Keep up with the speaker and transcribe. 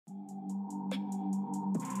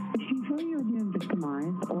feel you are being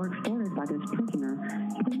victimized or extorted by this prisoner,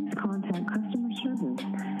 please contact customer service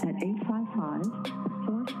at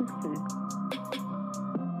 855-466.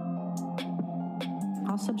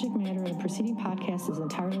 All subject matter of the preceding podcast is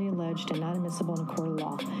entirely alleged and not admissible in a court of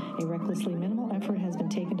law. A recklessly minimal effort has been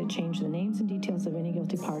taken to change the names and details of any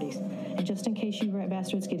guilty parties. And just in case you rat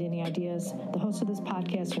bastards get any ideas, the hosts of this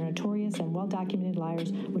podcast are notorious and well-documented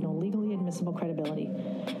liars with no legally admissible credibility.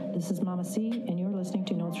 This is Mama C, and you're listening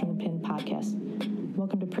to Notes from the Pen podcast.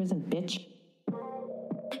 Welcome to prison, bitch.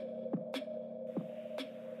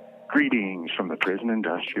 Greetings from the prison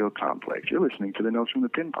industrial complex. You're listening to the Notes from the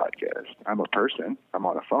Pen podcast. I'm a person. I'm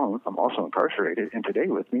on a phone. I'm also incarcerated. And today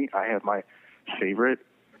with me, I have my favorite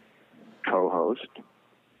co-host,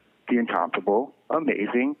 the incomparable,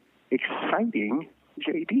 amazing, exciting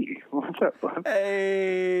JD. What's up, bud?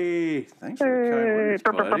 Hey! Thanks for the kind words,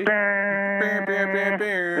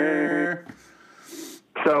 buddy.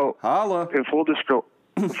 So, holla.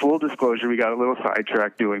 In full disclosure, we got a little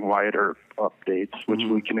sidetracked doing Wyatt Earp updates, which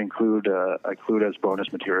we can include as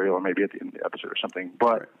bonus material or maybe at the end of the episode or something.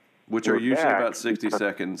 But right. Which are usually about 60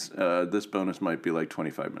 seconds. This bonus might be like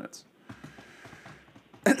 25 minutes.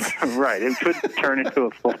 Right. It could turn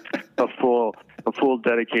into a full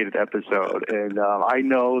dedicated episode. And I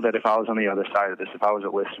know that if I was on the other side of this, if I was a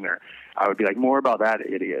listener, I would be like, more about that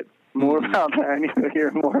idiot. More about that. I need to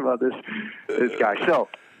hear more about this guy. So,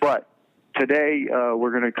 but today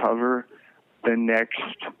we're going to cover the next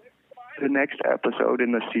episode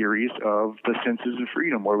in the series of the Senses of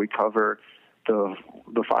Freedom, where we cover the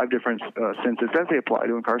 5 different senses as they apply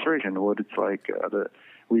to incarceration. What it's like.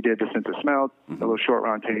 We did the sense of smell, a little short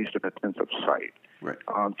round taste, and the sense of sight. Right.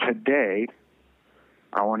 Today,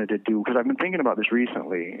 I wanted to do, because I've been thinking about this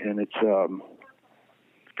recently, and it's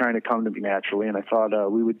kind of come to me naturally, and I thought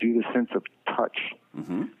we would do the sense of touch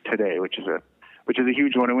today, which is a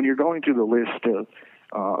huge one. And when you're going through the list of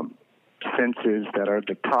senses that are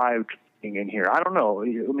deprived in here, I don't know.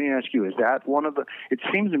 Let me ask you: is that one of the? It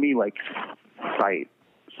seems to me like sight,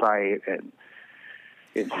 and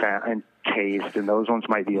taste, and those ones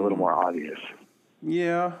might be a little more obvious.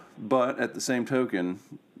 Yeah, but at the same token,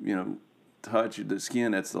 touch, the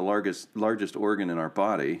skin, that's the largest organ in our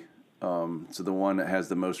body. So the one that has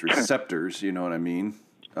the most receptors, you know what I mean?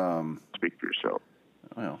 Speak for yourself.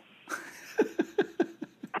 Well.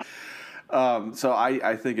 So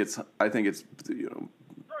I think it's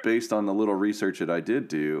based on the little research that I did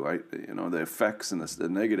do, the effects and the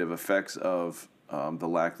negative effects of the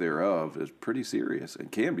lack thereof is pretty serious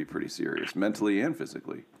and can be pretty serious mentally and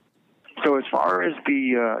physically. So as far as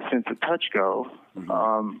the sense of touch go,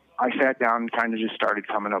 I sat down and kind of just started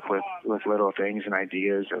coming up with little things and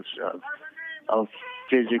ideas of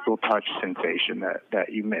physical touch sensation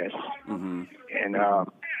that you miss. And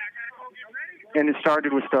it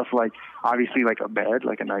started with stuff like, obviously, like a bed,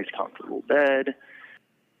 like a nice, comfortable bed,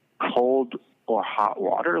 cold or hot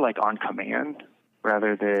water, like on command,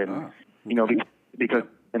 rather than, because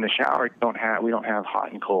in the shower we don't have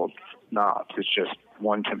hot and cold knobs. It's just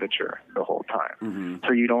one temperature the whole time.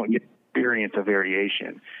 So you don't experience a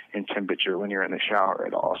variation in temperature when you're in the shower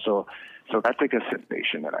at all. So that's like a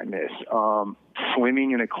sensation that I miss.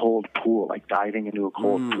 Swimming in a cold pool, like diving into a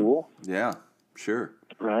cold pool. Yeah, sure.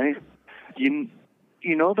 Right? You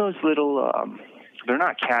know those little, they're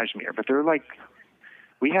not cashmere, but they're like,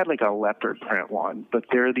 we had like a leopard print one, but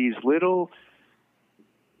they're these little,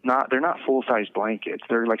 they're not full-size blankets.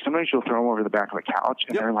 They're like, sometimes you'll throw them over the back of a couch,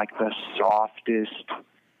 and they're like the softest,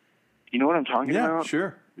 you know what I'm talking about? Yeah,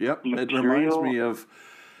 sure. Yep. Material. It reminds me of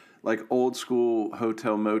like old school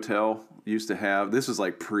hotel motel used to have. This is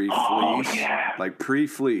like pre-fleece. Oh, yeah. Like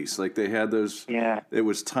pre-fleece. Like they had those. Yeah. It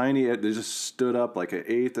was tiny. They just stood up like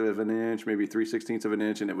 1/8 of an inch, maybe 3/16 of an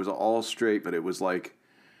inch, and it was all straight, but it was like,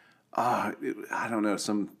 I don't know,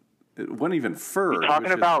 it wasn't even fur. You're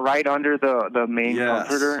talking about right under the main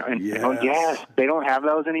comforter? And, yes. They don't have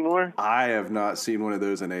those anymore? I have not seen one of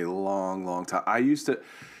those in a long, long time.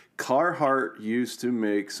 Carhartt used to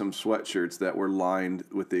make some sweatshirts that were lined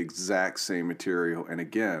with the exact same material. And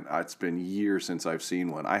again, it's been years since I've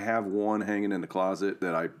seen one. I have one hanging in the closet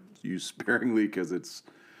that I use sparingly because it's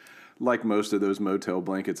like most of those motel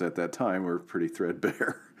blankets at that time were pretty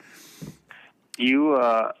threadbare. You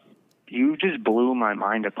just blew my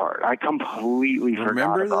mind apart. I completely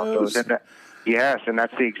forgot about those. Yes, and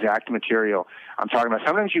that's the exact material I'm talking about.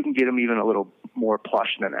 Sometimes you can get them even a little more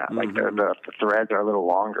plush than that. Like the threads are a little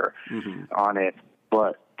longer on it.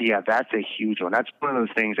 But, yeah, that's a huge one. That's one of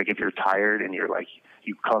those things, like if you're tired and you're like,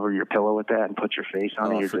 you cover your pillow with that and put your face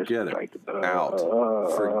on it. You're forget just it. like,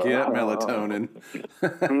 Forget melatonin.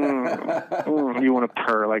 You want to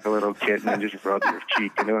purr like a little kitten and just rub your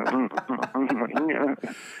cheek and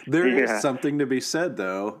There is something to be said,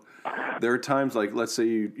 though. There are times, like, let's say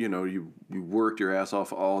you worked your ass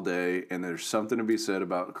off all day, and there's something to be said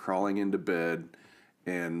about crawling into bed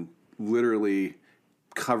and literally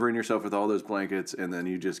covering yourself with all those blankets, and then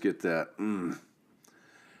you just get that,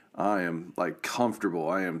 I am, like, comfortable.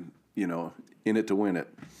 I am, in it to win it.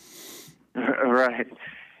 Right.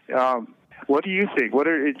 What do you think?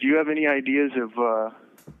 Do you have any ideas of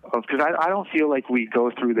because I don't feel like we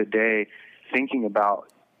go through the day thinking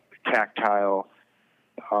about tactile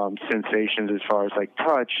sensations as far as like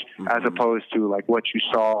touch, as opposed to like what you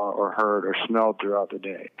saw or heard or smelled throughout the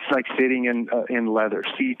day. It's like sitting in leather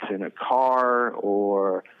seats in a car,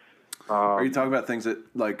 or are you talking about things that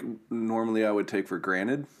like normally I would take for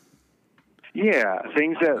granted? Yeah,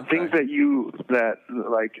 things that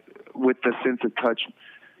like with the sense of touch,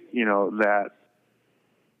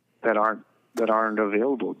 that aren't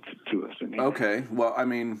available to us anymore. Okay, well, I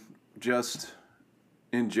mean, just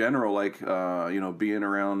in general, like, being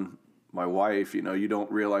around my wife, you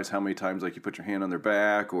don't realize how many times, like, you put your hand on their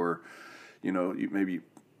back, or, you maybe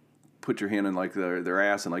put your hand in, like, their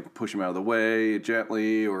ass and, like, push them out of the way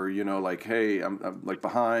gently, or, like, hey, I'm like,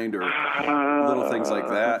 behind, or little things like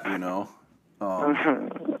that,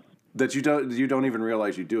 that you don't even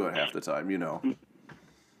realize you do it half the time,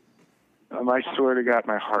 I swear to God,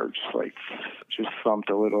 my heart just thumped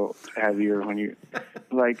a little heavier when you,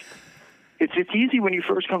 like, it's easy when you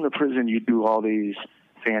first come to prison. You do all these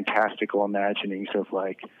fantastical imaginings of,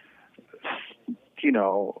 like,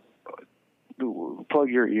 plug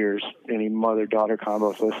your ears, any mother-daughter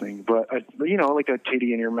combos listening, but, like a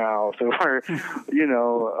titty in your mouth, or,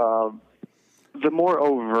 the more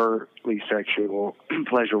overtly sexual,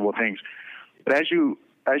 pleasurable things. But as you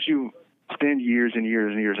spend years and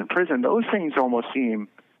years and years in prison, those things almost seem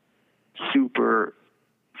super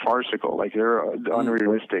farcical, like they're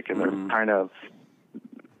unrealistic, and they're kind of...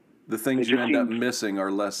 The things you end up missing are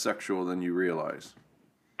less sexual than you realize.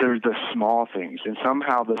 There's the small things, and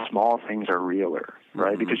somehow the small things are realer,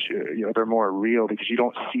 right? Because they're more real, because you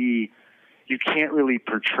can't really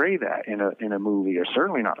portray that in a movie, or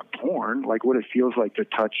certainly not a porn, like what it feels like to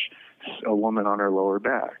touch a woman on her lower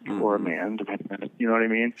back, or a man, you know what I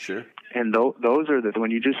mean? Sure. And those are when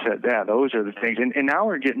you just said that, those are the things. And now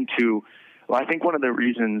we're getting to, I think one of the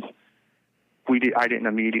reasons I didn't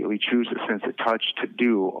immediately choose a sense of touch to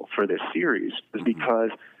do for this series is because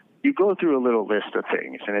you go through a little list of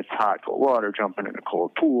things, and it's hot, cold water, jumping in a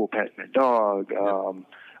cold pool, petting a dog,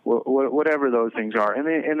 whatever those things are. And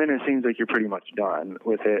then it seems like you're pretty much done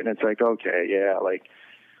with it. And it's like, okay, yeah, like,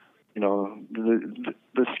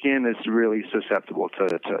 the skin is really susceptible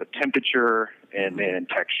to temperature and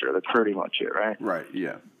texture. That's pretty much it, right? Right,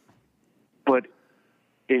 yeah. But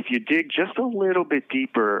if you dig just a little bit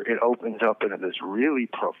deeper, it opens up into this really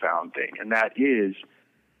profound thing, and that is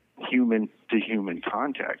human-to-human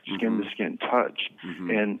contact, skin-to-skin touch.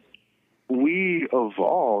 And we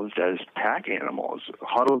evolved as pack animals,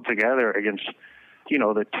 huddled together against,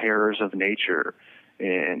 the terrors of nature,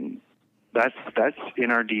 and that's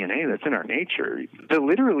in our DNA. That's in our nature. To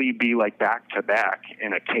literally be like back to back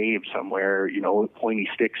in a cave somewhere, with pointy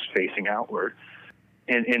sticks facing outward,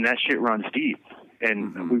 and that shit runs deep.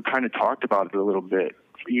 And we kind of talked about it a little bit,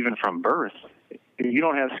 even from birth. If you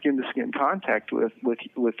don't have skin-to-skin contact with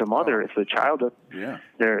the mother, if the child,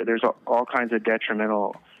 there's all kinds of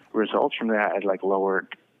detrimental results from that, like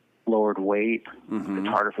lowered weight. It's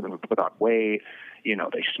harder for them to put on weight.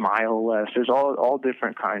 They smile less. There's all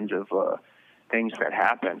different kinds of things that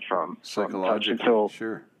happen from psychologically,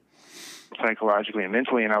 psychologically and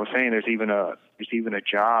mentally. And I was saying there's even a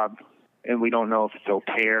job, and we don't know if it's au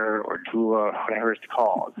pair or doula, whatever it's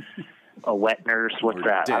called, a wet nurse. What's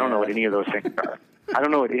that? Dad. I don't know what any of those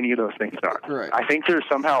things are. Right. I think they're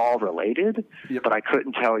somehow all related, but I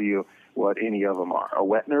couldn't tell you what any of them are. A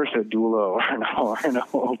wet nurse, a doula, or an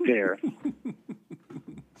au pair.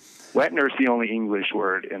 Wet nurse, the only English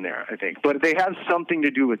word in there, I think. But they have something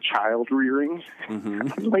to do with child rearing.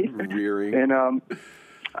 Rearing. And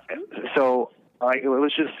so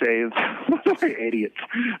let's just say we're idiots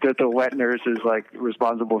that the wet nurse is like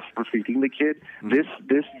responsible for feeding the kid. This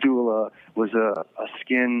doula was a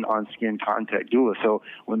skin-on-skin contact doula. So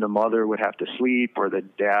when the mother would have to sleep, or the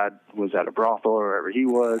dad was at a brothel or wherever he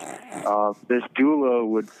was, this doula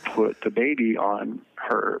would put the baby on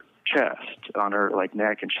her chest, on her like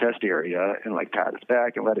neck and chest area, and like pat its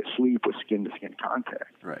back and let it sleep with skin-to-skin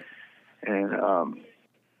contact. Right. And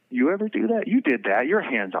you ever do that? You did that. You're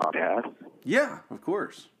hands-on, Dad. Yeah, of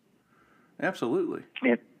course. Absolutely.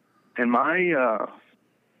 And my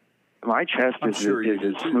chest I'm is sure you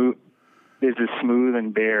do too. as smooth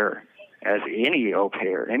and bare as any au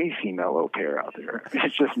pair, any female au pair out there.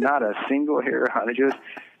 It's just not a single hair on it. Just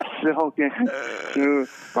silky smooth.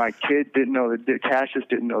 My kid didn't know Cassius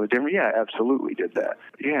didn't know the difference. Yeah, absolutely did that.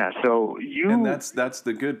 Yeah, so And that's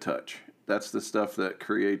the good touch. That's the stuff that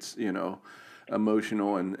creates,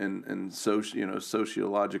 emotional and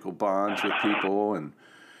sociological bonds with people, and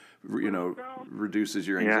reduces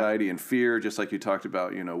your anxiety and fear, just like you talked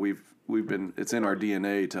about. We've been, it's in our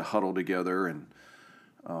DNA to huddle together, and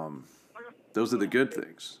those are the good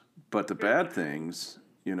things. But the bad things,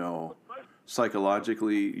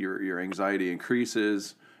 psychologically, your anxiety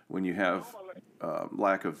increases when you have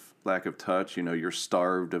lack of touch. You're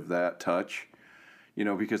starved of that touch.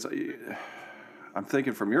 Because I'm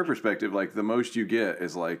thinking from your perspective, like the most you get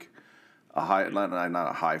is like a high, not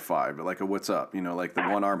a high five, but like a what's up, like the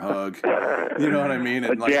one arm hug. You know what I mean?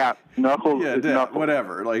 And like, knuckles. Yeah, knuckles.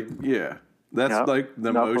 Whatever. Like, yeah, that's like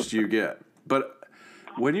the knuckles. most you get. But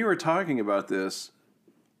when you were talking about this,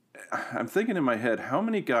 I'm thinking in my head, how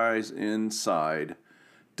many guys inside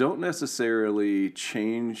don't necessarily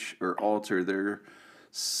change or alter their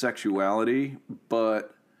sexuality,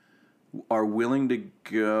 but are willing to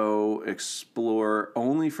go explore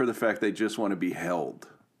only for the fact they just want to be held?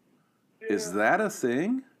 Is that a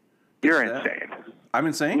thing? You're insane. I'm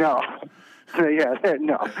insane? No. Yeah,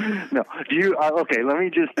 no. You okay? Let me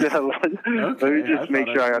just make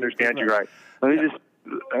sure I understand you right. Let me just.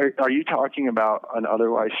 Are you talking about an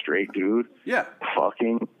otherwise straight dude? Yeah.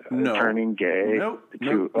 Fucking turning gay? Nope.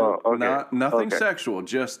 Okay. Nothing sexual.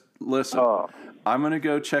 Just listen. I'm gonna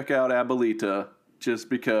go check out Abuelita just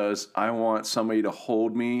because I want somebody to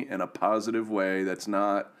hold me in a positive way. That's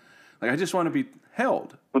not like I just want to be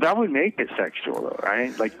held. Well, that would make it sexual, though,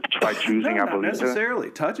 right? Like by choosing Not Abuelita.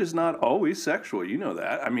 necessarily. Touch is not always sexual. You know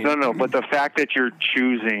that. I mean, no. But the fact that you're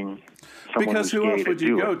choosing someone because who's who gay else would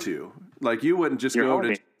you go it. to? Like you wouldn't just Your go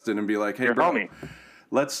homie. to Justin and be like, "Hey, Your bro, homie.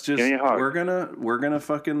 let's just Give me a hug. we're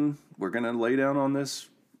gonna lay down on this."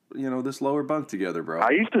 This lower bunk together, bro. I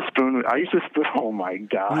used to spoon. Oh my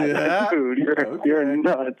god, Yeah? dude, you're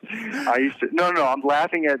nuts. No. I'm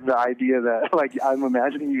laughing at the idea that, like, I'm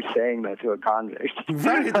imagining you saying that to a convict.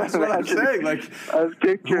 Right, that's what I'm saying. Like,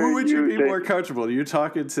 who would you be more comfortable? Are you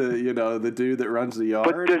talking to the dude that runs the yard?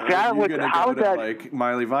 But does that or are you gonna go to like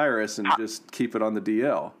Miley Virus and just keep it on the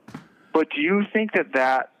DL? But do you think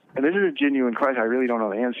that? And this is a genuine question. I really don't know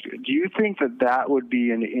the answer to it. Do you think that would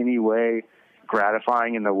be in any way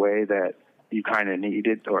gratifying in the way that you kind of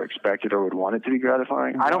needed or expected or would want it to be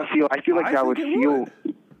gratifying? I feel like that would feel...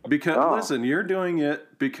 Because, listen, you're doing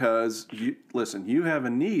it because, you have a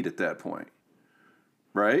need at that point,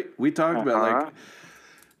 right? We talked about,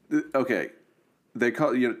 okay, they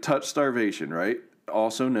call it touch starvation, right?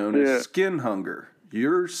 Also known as skin hunger.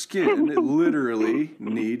 Your skin literally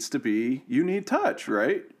needs to be, you need touch,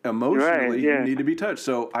 right? Emotionally, you need to be touched.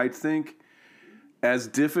 So I think, as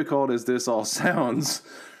difficult as this all sounds,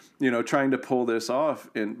 trying to pull this off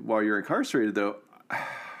while you're incarcerated, though,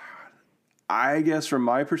 I guess from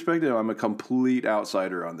my perspective, I'm a complete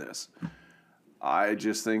outsider on this. I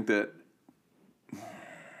just think that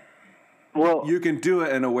you can do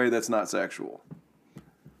it in a way that's not sexual.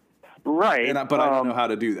 Right. But I don't know how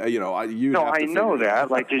to do that. I know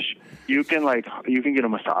that. Like, you can get a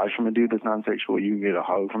massage from a dude that's non-sexual. You can get a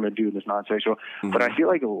hug from a dude that's non-sexual. Mm-hmm. But I feel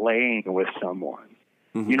like laying with someone,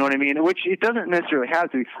 you know what I mean? Which it doesn't necessarily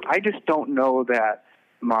have to be. I just don't know that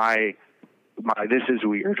my this is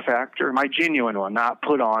weird factor, my genuine one, not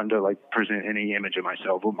put on to like present any image of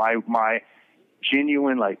myself, but my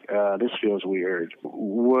genuine this feels weird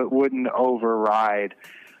wouldn't override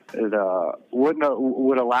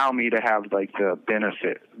would allow me to have like the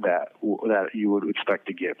benefit that you would expect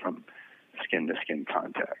to get from skin to skin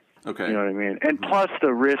contact. Okay. You know what I mean? And plus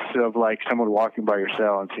the risks of like someone walking by your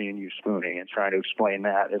cell and seeing you spooning and trying to explain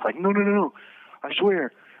that. It's like, no. I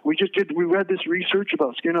swear. We read this research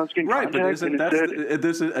about skin on skin contact. Right,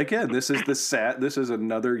 but this is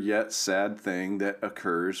another yet sad thing that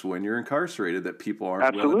occurs when you're incarcerated that people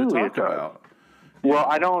aren't willing to talk about.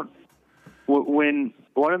 Well, when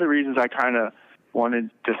one of the reasons I kind of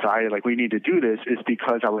decided like we need to do this is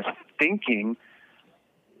because I was thinking,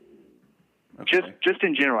 just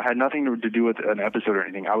in general, it had nothing to do with an episode or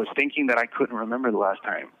anything. I was thinking that I couldn't remember the last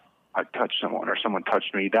time I touched someone or someone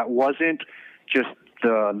touched me. That wasn't just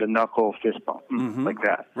the knuckle fist bump like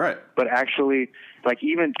that. Right. But actually, like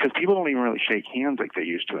even because people don't even really shake hands like they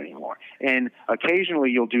used to anymore. And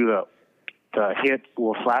occasionally you'll do the hit,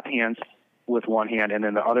 we'll slap hands with one hand, and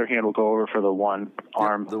then the other hand will go over for the one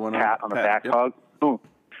arm pat on the back hug. Boom.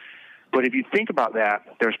 But if you think about that,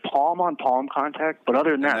 there's palm-on-palm contact, but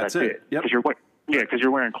other than that, that's it. Yep. Because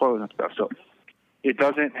you're wearing clothes and stuff, so it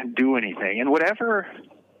doesn't do anything. And whatever,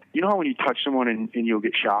 you know how when you touch someone and you'll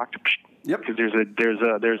get shocked? Yep. Because there's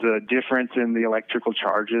a difference in the electrical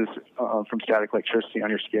charges from static electricity on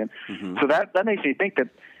your skin. Mm-hmm. So that makes me think that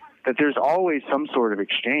there's always some sort of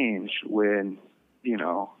exchange when, you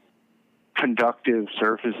know, conductive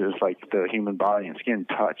surfaces like the human body and skin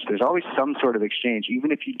touch. There's always some sort of exchange,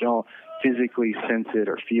 even if you don't physically sense it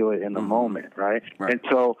or feel it in the moment, right? And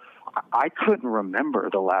so I couldn't remember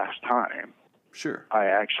the last time. Sure.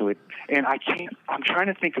 I'm trying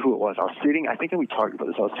to think of who it was. I think we talked about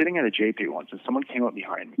this. I was sitting at a JP once, and someone came up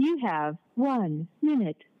behind me. You have 1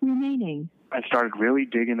 minute remaining. I started really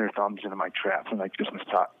digging their thumbs into my traps, and like, this was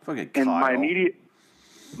top. Fucking and Kyle.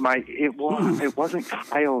 It wasn't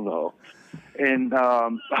Kyle though. And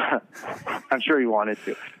I'm sure he wanted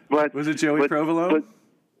to. But was it Joey Provolone? But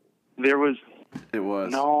there was. It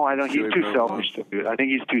was. No, I don't. He's too selfish to do it. I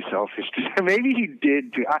think he's too selfish. Maybe he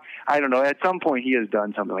did too. I don't know. At some point, he has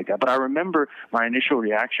done something like that. But I remember my initial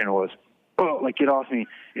reaction was, "Oh, like get off me,"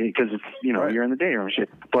 because it's you're in the day room and shit.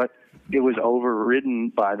 But it was overridden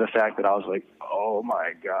by the fact that I was like, "Oh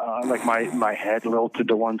my god!" Like my head lilted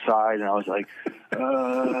to one side, and I was like,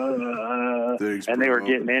 Thanks, and they were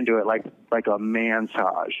getting into it like a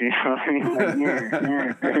massage, you know what I mean?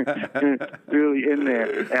 Like, really in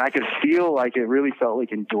there, and I could feel like it really felt like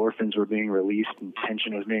endorphins were being released and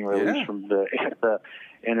tension was being released from the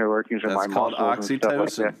inner workings of my muscles. That's called oxytocin. And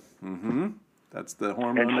stuff like that. Mm-hmm. That's the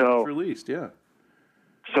hormone that's released. Yeah.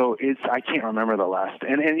 So I can't remember the last,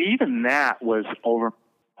 and even that was over.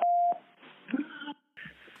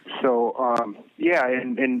 So,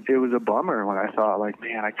 and it was a bummer when I thought, like,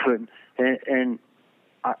 man, I couldn't,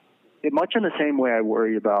 much in the same way I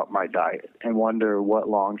worry about my diet and wonder what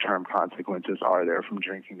long-term consequences are there from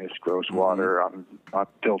drinking this gross water on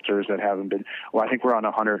filters that haven't been, I think we're on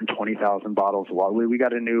 120,000 bottles of water. We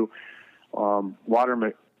got a new water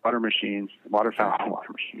machines. We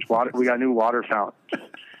got new water fountains.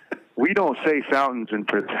 We don't say fountains in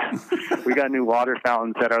prison. We got new water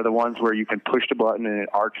fountains that are the ones where you can push the button and it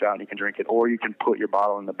arcs out and you can drink it, or you can put your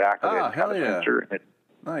bottle in the back of it. Oh, hell yeah.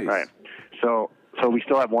 Nice. Right. So we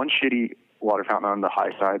still have one shitty water fountain on the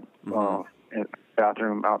high side,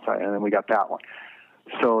 bathroom outside, and then we got that one.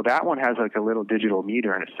 So that one has like a little digital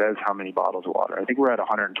meter, and it says how many bottles of water. I think we're at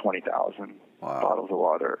 120,000 bottles of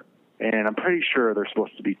water. And I'm pretty sure the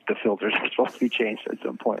filters are supposed to be changed at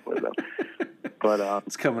some point with them. But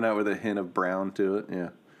it's coming out with a hint of brown to it, yeah.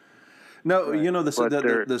 No, right.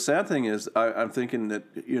 The sad thing is, I'm thinking that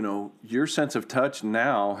your sense of touch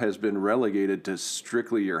now has been relegated to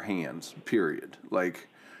strictly your hands. Period. Like,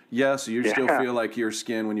 yes, you still feel like your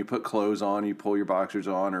skin when you put clothes on, you pull your boxers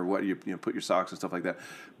on, or what you put your socks and stuff like that.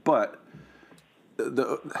 But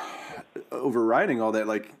the overriding all that,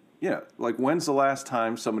 like when's the last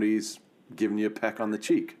time somebody's given you a peck on the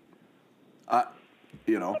cheek?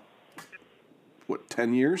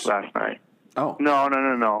 10 years? Last night. Oh. No.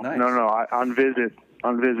 Nice. No. On visit.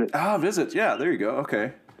 Ah, visits. Yeah, there you go.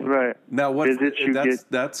 Okay. Right. Now, what? Visits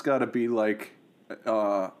that's got to be like,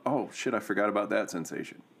 oh shit, I forgot about that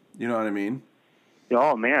sensation. You know what I mean?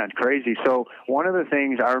 Oh man, crazy. So one of the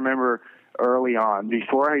things I remember early on,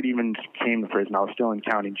 before I'd even came to prison, I was still in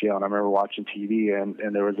county jail, and I remember watching TV, and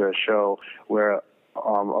there was a show where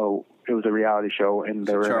it was a reality show, and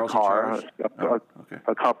they were in a car.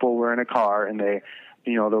 A couple were in a car, and they,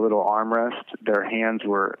 the little armrest, they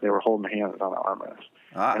were holding hands on the armrest.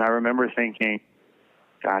 And I remember thinking,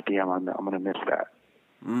 God damn, I'm going to miss that.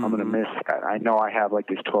 Mm-hmm. I'm going to miss that. I know I have like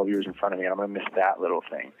this 12 years in front of me, and I'm going to miss that little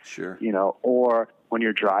thing. Sure. Or when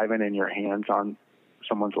you're driving and your hand's on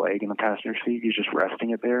someone's leg in the passenger seat, you're just resting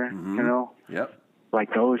it there, Yep.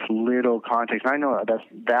 Like those little contacts. I know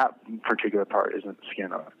that particular part isn't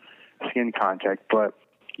skin contact, but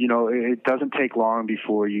it doesn't take long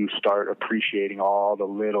before you start appreciating all the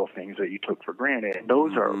little things that you took for granted. And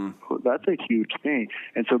that's a huge thing.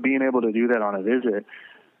 And so being able to do that on a visit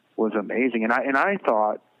was amazing. And I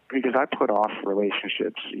thought, because I put off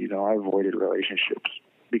relationships, I avoided relationships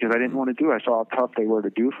because I didn't want to do it. I saw how tough they were to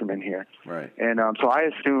do from in here. Right. And so I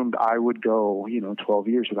assumed I would go, 12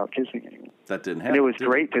 years without kissing anyone. That didn't happen. And it was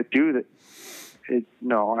great to do that.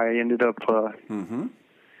 I ended up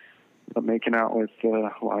making out with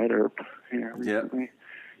Wyatt Earp here recently.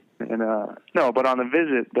 And but on the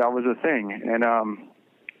visit, that was a thing. And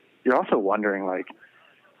you're also wondering, like,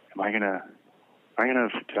 are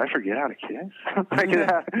did I forget how to kiss?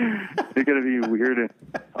 You're going to be weird and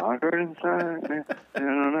awkward inside. I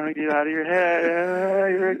don't know, get out of your head.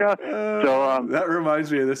 Here we go. So that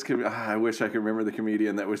reminds me of this. I wish I could remember the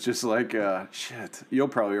comedian that was just like, shit. You'll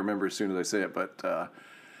probably remember as soon as I say it, but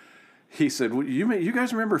he said, you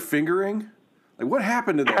guys remember fingering? Like, what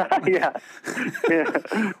happened to that? Yeah.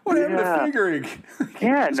 What happened to fingering?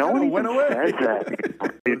 Yeah, no one even went away. says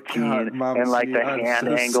that. God, Mom, and like the hand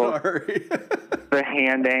angle. The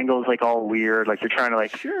hand angle's like all weird. Like you're trying to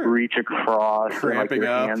like reach across. Cramping and, like, your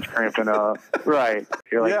up. hands cramping up. Right.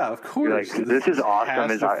 You're like, yeah, of course. You're like, this is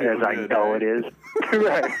awesome as I know it is.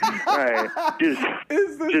 Right. Is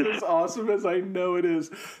this as awesome as I know it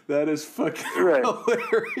is? That is fucking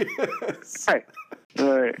hilarious.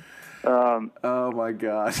 Right. Oh my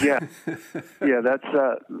God. Yeah. That's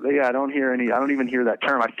I don't even hear that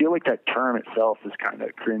term. I feel like that term itself is kind of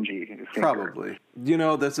cringy. Probably. You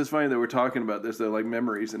know, this is funny that we're talking about this, though, like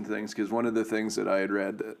memories and things, because one of the things that I had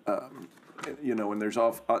read, you know,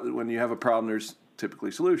 when you have a problem, there's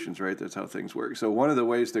typically solutions, right? That's how things work. So one of the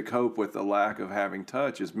ways to cope with the lack of having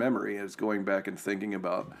touch is memory, is going back and thinking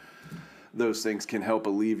about those things can help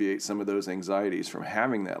alleviate some of those anxieties from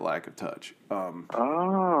having that lack of touch.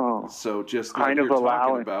 So just like you're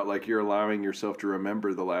talking about, like you're allowing yourself to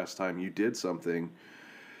remember the last time you did something,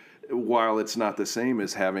 while it's not the same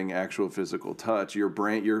as having actual physical touch, you're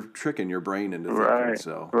tricking your brain into thinking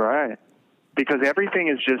so. Right. Because everything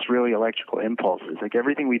is just really electrical impulses. Like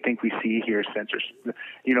everything we think we see, hear, sensors,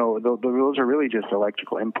 you know, those are really just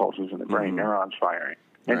electrical impulses in the brain, neurons firing.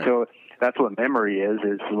 And so that's what memory is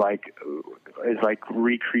like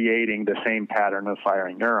recreating the same pattern of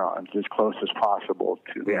firing neurons as close as possible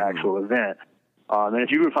to the actual event. And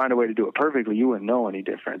if you would find a way to do it perfectly, you wouldn't know any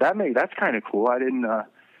different. That's kind of cool. I didn't.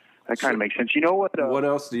 That kind of makes sense. You know what? What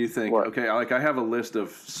else do you think? What? Okay, like I have a list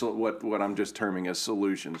of what I'm just terming as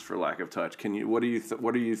solutions for lack of touch. Can you? What are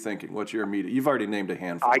you thinking? What's your immediate? You've already named a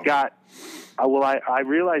handful. I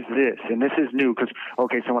realized this, and this is new because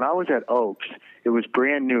so when I was at Oaks, it was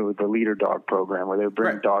brand new, the Leader Dog program, where they would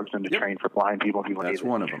bring dogs in to train for blind people. That's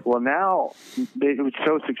one of them. Well, now it was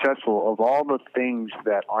so successful. Of all the things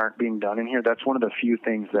that aren't being done in here, that's one of the few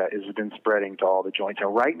things that has been spreading to all the joints.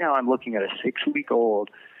 So right now, I'm looking at a 6-week-old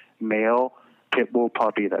male pit bull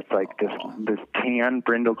puppy that's like this tan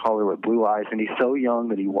brindle color with blue eyes, and he's so young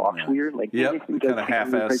that he walks weird, like kind of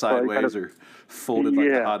half-ass sideways or folded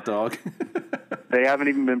like a hot dog. They haven't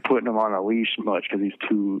even been putting him on a leash much because he's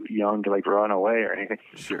too young to like run away or anything.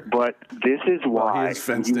 Sure. But this is why he is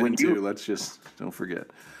fenced in too. Let's just don't forget.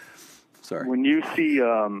 Sorry. When you see,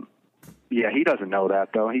 he doesn't know that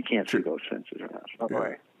though. He can't see those fences or not.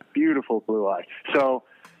 Right. Beautiful blue eyes. So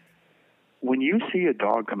when you see a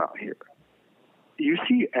dog come out here, you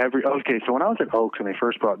see so when I was at Oaks and they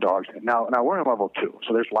first brought dogs in, now we're in level 2,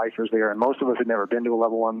 so there's lifers there, and most of us had never been to a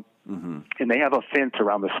level 1, and they have a fence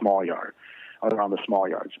around the small yards.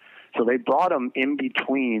 So they brought them in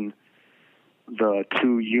between the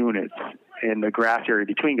 2 units in the grass area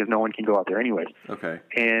between because no one can go out there anyways. Okay.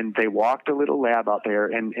 And they walked a little lab out there,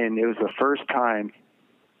 and it was the first time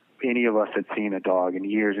any of us had seen a dog in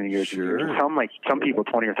years and years and years. Some people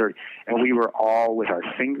 20 or 30, and we were all with our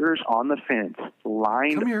fingers on the fence,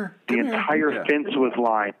 lined. The entire fence was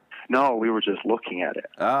lined. No, we were just looking at it.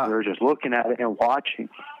 We were just looking at it and watching.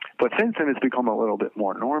 But since then, it's become a little bit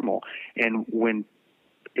more normal. And when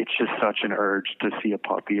it's just such an urge to see a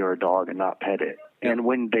puppy or a dog and not pet it. And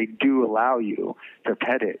when they do allow you to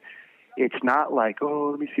pet it, it's not like,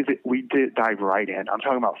 let me see if we did dive right in. I'm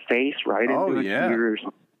talking about face right into its ears,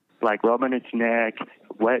 like rubbing its neck,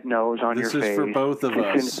 wet nose on your face. This is for both of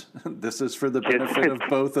us. This is for the benefit of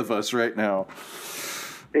both of us right now.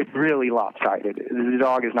 It's really lopsided. The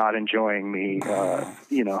dog is not enjoying me,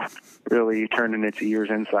 really turning its ears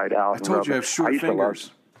inside out. I told you I have short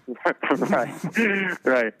fingers.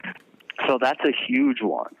 Right. So that's a huge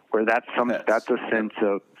one, where that's a sense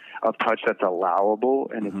of touch that's allowable,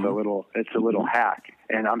 and it's a little hack.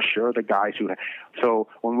 And I'm sure the guys so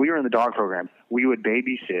when we were in the dog program, we would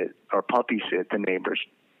babysit or puppy sit the neighbor's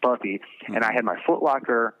puppy, and I had my foot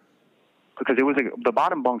locker. Because it was the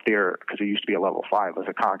bottom bunk there, because it used to be a level 5, was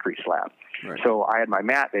a concrete slab. Right. So I had my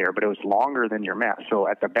mat there, but it was longer than your mat. So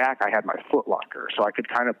at the back, I had my foot locker, so I could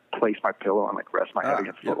kind of place my pillow and like rest my head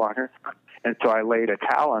against the foot locker. And so I laid a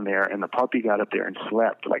towel on there, and the puppy got up there and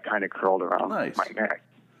slept, like kind of curled around my neck,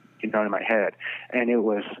 in my head. And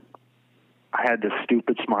I had this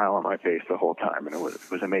stupid smile on my face the whole time, and it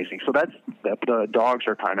was amazing. So the dogs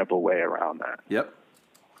are kind of a way around that. Yep.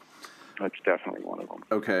 That's definitely one of them.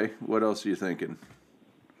 Okay. What else are you thinking?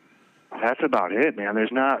 That's about it, man.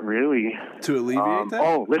 There's not really... To alleviate that?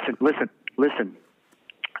 Oh, listen.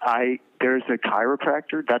 There's a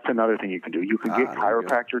chiropractor. That's another thing you can do. You can get there you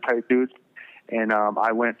chiropractor type dudes. And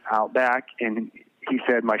I went out back, and he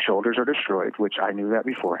said my shoulders are destroyed, which I knew that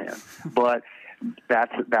beforehand. But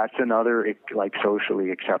that's another like socially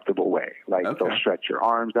acceptable way. Like they'll stretch your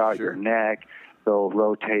arms out, your neck. They'll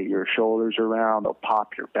rotate your shoulders around. They'll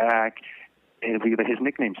pop your back. And his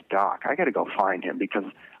nickname's Doc. I got to go find him because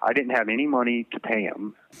I didn't have any money to pay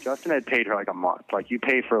him. Justin had paid for like a month. Like you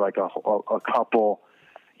pay for like a couple,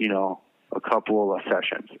 a couple of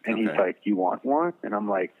sessions. And he's like, "You want one?" And I'm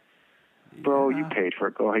like, "Bro, you paid for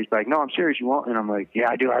it. Go." He's like, "No, I'm serious. You want?" And I'm like, "Yeah,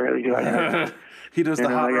 I do. I really do." He does the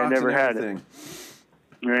hot rocks and everything.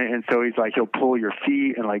 Right? And so he's like, he'll pull your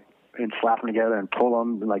feet and slap them together and pull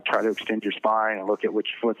them and like try to extend your spine and look at which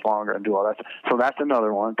foot's longer and do all that. So that's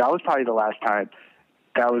another one. That was probably the last time.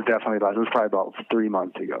 That was definitely the last. It was probably about 3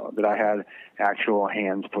 months ago that I had actual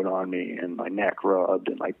hands put on me and my neck rubbed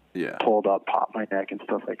and like pulled up, popped my neck and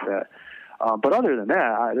stuff like that. But other than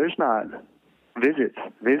that, there's not visits,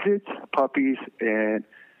 puppies, and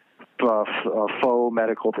faux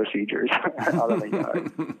medical procedures out of the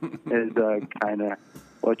yard is kind of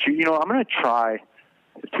what I'm going to try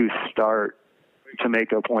to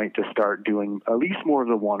make a point to start doing at least more of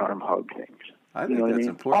the one-arm hug things. I think that's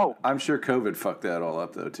important. Oh, I'm sure COVID fucked that all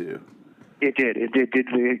up though too. It did. It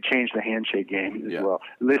changed the handshake game as well.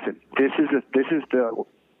 Listen,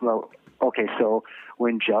 okay. So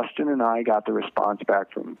when Justin and I got the response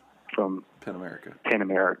back from PEN America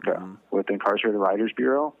with the Incarcerated Writers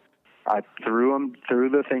Bureau, I threw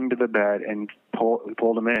the thing to the bed and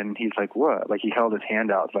pulled him in. He's like, "What?" Like he held his hand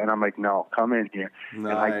out, and I'm like, "No, come in here."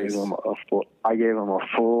 Nice. And I gave him a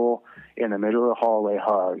full in the middle of the hallway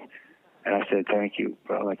hug, and I said, "Thank you,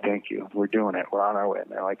 bro. Like, thank you. We're doing it. We're on our way." And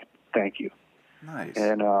they're like, "Thank you." Nice.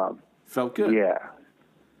 And felt good. Yeah,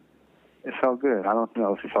 it felt good. I don't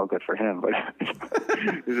know if it felt good for him, but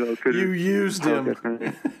you used him.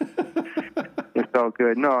 It felt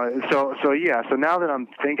good. No, so yeah. So now that I'm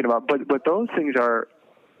thinking about, but those things are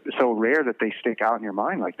so rare that they stick out in your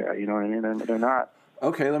mind like that. You know what I mean? They're not.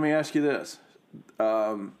 Okay, let me ask you this: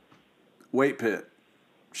 weight pit,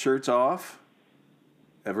 shirts off,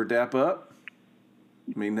 ever dap up?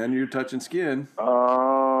 I mean, then you're touching skin.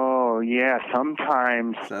 Oh yeah,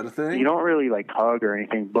 sometimes. Is that a thing? You don't really like hug or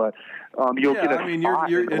anything, but you'll get a spot in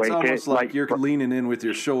the it's weight almost pit, like you're leaning in with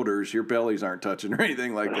your shoulders. Your bellies aren't touching or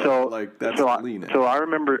anything like that. So, like that's leaning. So I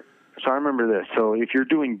remember this. So if you're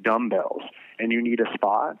doing dumbbells and you need a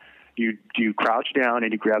spot, you crouch down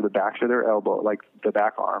and you grab the backs of their elbow, like the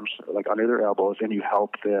back arms, like under their elbows, and you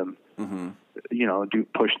help them. Mm-hmm.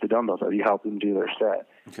 Push the dumbbells out. You help them do their set.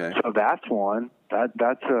 Okay. So that's one.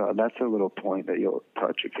 That's a little point that you'll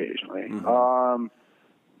touch occasionally. Mm-hmm.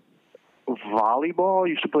 Volleyball.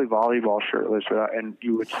 You used to play volleyball shirtless, and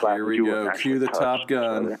you would slap. Here we go. Cue the Top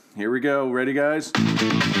Gun. Here we go. Ready, guys?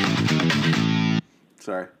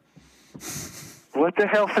 Sorry. What the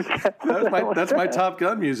hell was that? That's my Top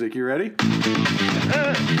Gun music. You ready?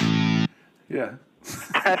 Yeah.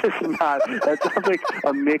 That sounds like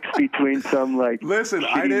a mix between some like. Listen,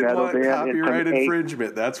 I didn't want copyright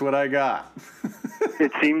infringement. That's what I got.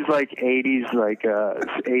 It seems like 80s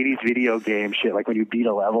video game shit, like when you beat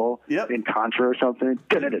a level in Contra or something.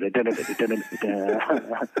 That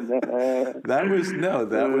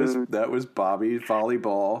was Bobby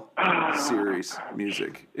volleyball series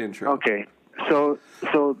music intro. Okay. So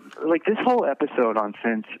like this whole episode on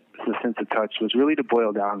Sense of Touch was really to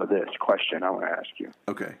boil down to this question I want to ask you.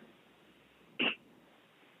 Okay.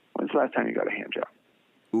 When's the last time you got a hand job?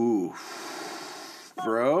 Ooh.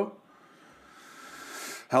 Bro?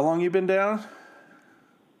 How long you been down?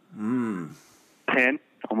 10.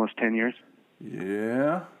 Almost 10 years.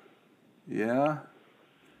 Yeah.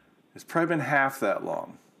 It's probably been half that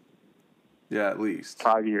long. Yeah, at least.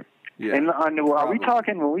 5 years. Yeah. And are we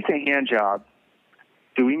talking, when we say hand job,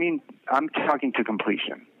 do we mean, I'm talking to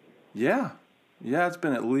completion? Yeah, it's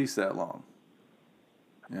been at least that long.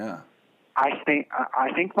 Yeah. I think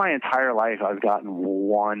my entire life I've gotten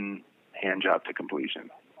one hand job to completion.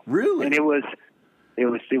 Really? And it was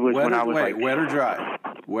when I was wet or dry?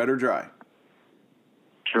 Wet or dry?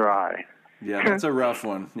 Dry. Yeah, that's a rough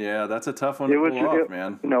one. Yeah, that's a tough one to pull off,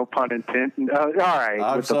 man. No pun intended. All right,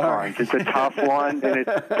 I'm sorry. It's a tough one, and it's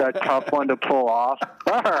a tough one to pull off.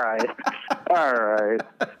 All right.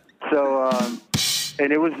 So,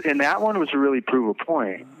 and that one was to really prove a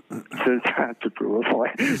point. To prove a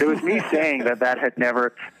point. It was me saying that had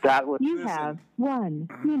never. You have 1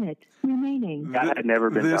 minute remaining. That had never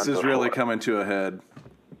been done before. This is really coming to a head.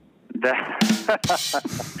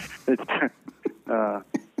 It's,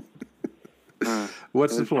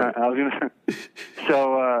 What's the point? I was gonna.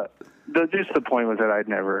 So just the point was that I'd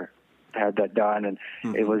never had that done, and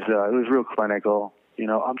it was real clinical. You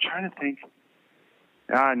know, I'm trying to think.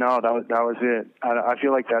 No, that was it. I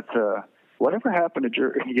feel like that's whatever happened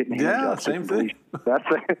to getting same thing. That's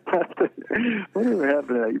whatever happened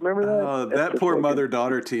to that. You remember that? Oh, that poor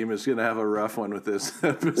mother-daughter team is going to have a rough one with this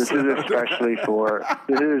episode. This is especially for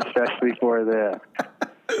the.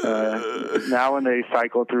 Now when they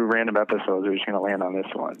cycle through random episodes, they're just going to land on this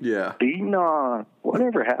one. Yeah. Beating off.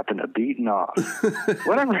 Whatever happened to beating off?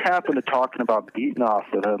 Whatever happened to talking about beating off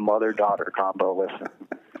with a mother-daughter combo? Listen.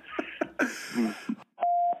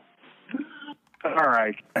 All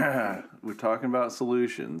right. We're talking about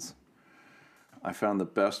solutions. I found the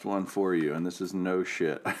best one for you, and this is no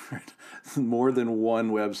shit. I read more than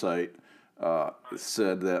one website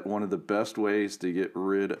said that one of the best ways to get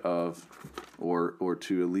rid of or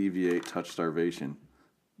to alleviate touch starvation.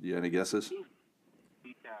 You got any guesses?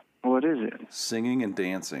 What is it? Singing and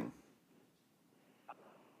dancing.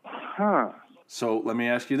 Huh. So let me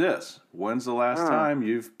ask you this. When's the last time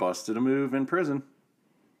you've busted a move in prison?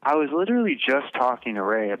 I was literally just talking to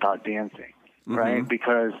Ray about dancing, right?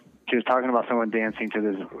 Because she was talking about someone dancing to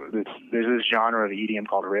there's this genre of EDM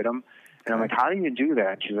called rhythm. And I'm like, how do you do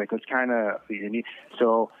that? She's like, it's kind of unique.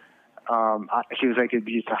 So she was like,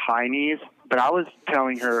 it's a high knees. But I was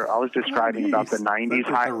telling her, I was describing about the 90s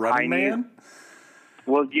high knees.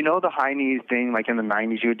 Well, you know the high knees thing, like in the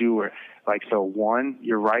 90s you would do where, like, so one,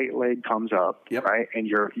 your right leg comes up, right? And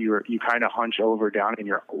you kind of hunch over down and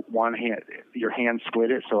your hand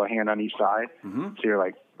split it, so a hand on each side. So you're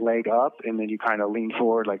like leg up, and then you kind of lean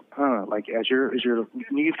forward, like as your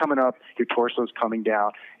knees coming up, your torso's coming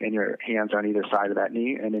down, and your hands on either side of that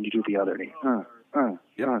knee, and then you do the other knee.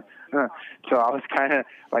 So I was kind of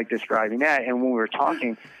like describing that, and when we were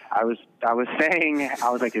talking, I was saying, I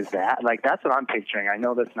was like, is that like, that's what I'm picturing. I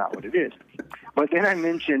know that's not what it is, but then I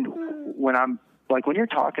mentioned when you're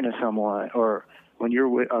talking to someone or when you're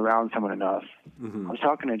around someone enough. I was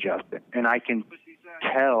talking to Justin, and I can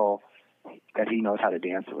tell that he knows how to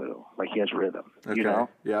dance a little, like he has rhythm, you know?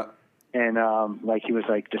 Yeah. And like he was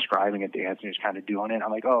like describing a dance and he was kind of doing it.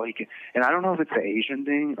 I'm like, oh, he can. And I don't know if it's the Asian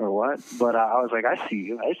thing or what, but I was like, I see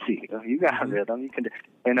you. You got rhythm. You can.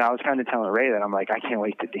 And I was kind of telling Ray that I'm like, I can't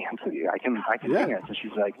wait to dance with you. I can dance. And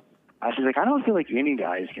she's like, I don't feel like any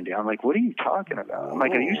guys can dance. I'm like, what are you talking about? I'm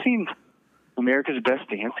like, have you seen America's Best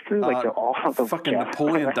Dance Crew? Like they're all the fucking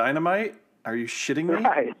Napoleon Dynamite. Are you shitting me?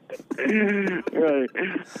 Right.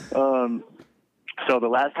 So the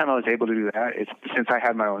last time I was able to do that is since I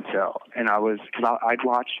had my own cell, and I'd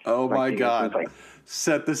watch. Oh my God! Like,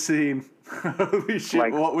 set the scene. Holy shit!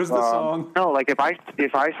 Like, what was the song? No, like if I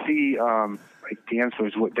see like dance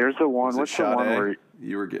moves, there's the one. What's the one where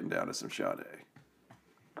you were getting down to some Sade?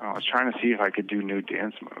 I was trying to see if I could do new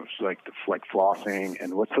dance moves, like flossing,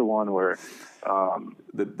 and what's the one where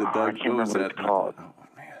the Dougie? I can't remember what it's called. Oh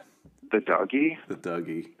man, the Dougie. The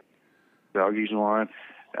Dougie. Dougie's one.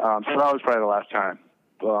 So that was probably the last time.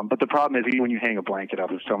 But the problem is, even when you hang a blanket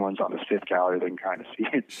up, if someone's on the fifth gallery, they can kind of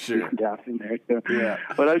see it down in there. So. Yeah.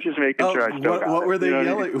 But I was just making sure I still got it. What were they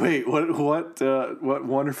yelling? Wait, what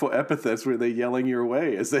wonderful epithets were they yelling your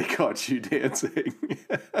way as they caught you dancing?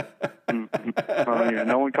 Oh, yeah,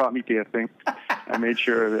 no one caught me dancing. I made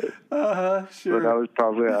sure of it. Sure. But that was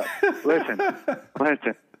probably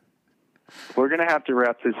Listen. We're going to have to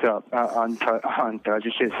wrap this up on touch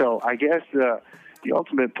and shit. So I guess the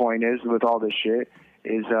ultimate point is, with all this shit,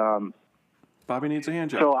 is Bobby needs a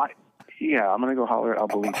hand job. So I'm gonna go holler at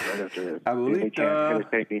Abuelita right after this.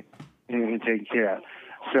 Abuelita. Take care.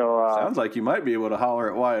 So sounds like you might be able to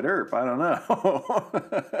holler at Wyatt Earp. I don't know.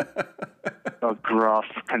 A gruff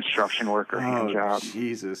construction worker hand job.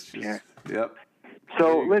 Jesus. Yep.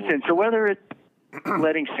 So listen. So whether it's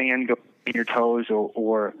letting sand go in your toes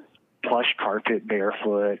or plush carpet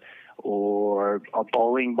barefoot or a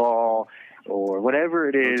bowling ball or whatever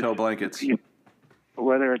it is. Hotel blankets.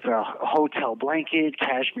 Whether it's a hotel blanket,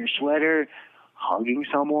 cashmere sweater, hugging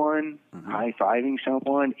someone, high-fiving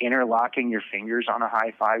someone, interlocking your fingers on a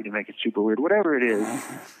high five to make it super weird, whatever it is,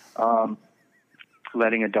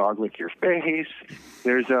 letting a dog lick your face.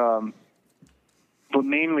 There's, but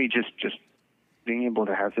mainly just being able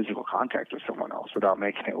to have physical contact with someone else without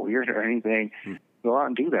making it weird or anything. Go out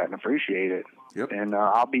and do that and appreciate it. Yep. And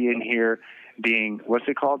I'll be in here being, what's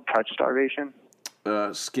it called? Touch starvation?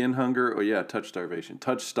 Skin hunger. Oh, yeah, touch starvation.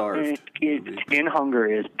 Touch starved. Skin hunger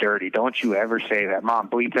is dirty. Don't you ever say that. Mom,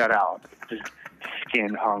 bleep that out.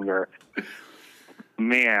 Skin hunger.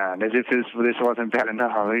 Man, as if this wasn't bad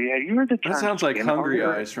enough. Yeah, you heard the term. That sounds like Hungry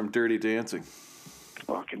hunger? Eyes from Dirty Dancing.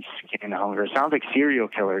 Fucking skin hunger. Sounds like serial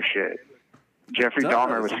killer shit. Jeffrey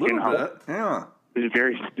Dahmer was skin hunger. Yeah. who's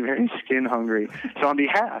very, very skin hungry. So on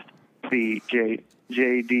behalf of the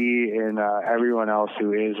JD and everyone else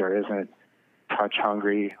who is or isn't touch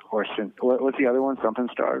hungry or what's the other one? Something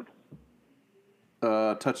starved.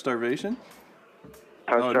 Touch starvation?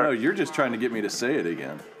 Touch no, you're just trying to get me to say it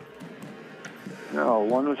again. No,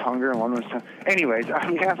 one was hunger and one was... Anyways,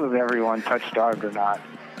 on behalf of everyone, touch starved or not,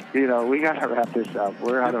 we got to wrap this up.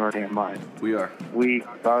 We're out of our damn mind. We are. We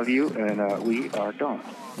love you, and we are gone.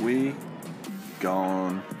 We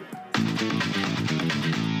gone.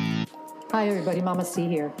 Hi, everybody. Mama C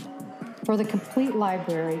here. For the complete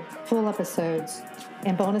library, full episodes,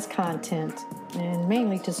 and bonus content, and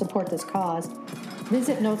mainly to support this cause,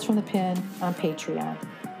 visit Notes from the Pen on Patreon.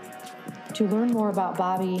 To learn more about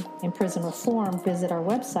Bobby and prison reform, visit our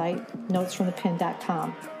website,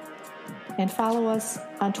 notesfromthepen.com, and follow us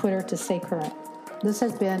on Twitter to stay current. This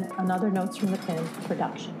has been another Notes from the Pen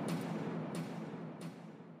production.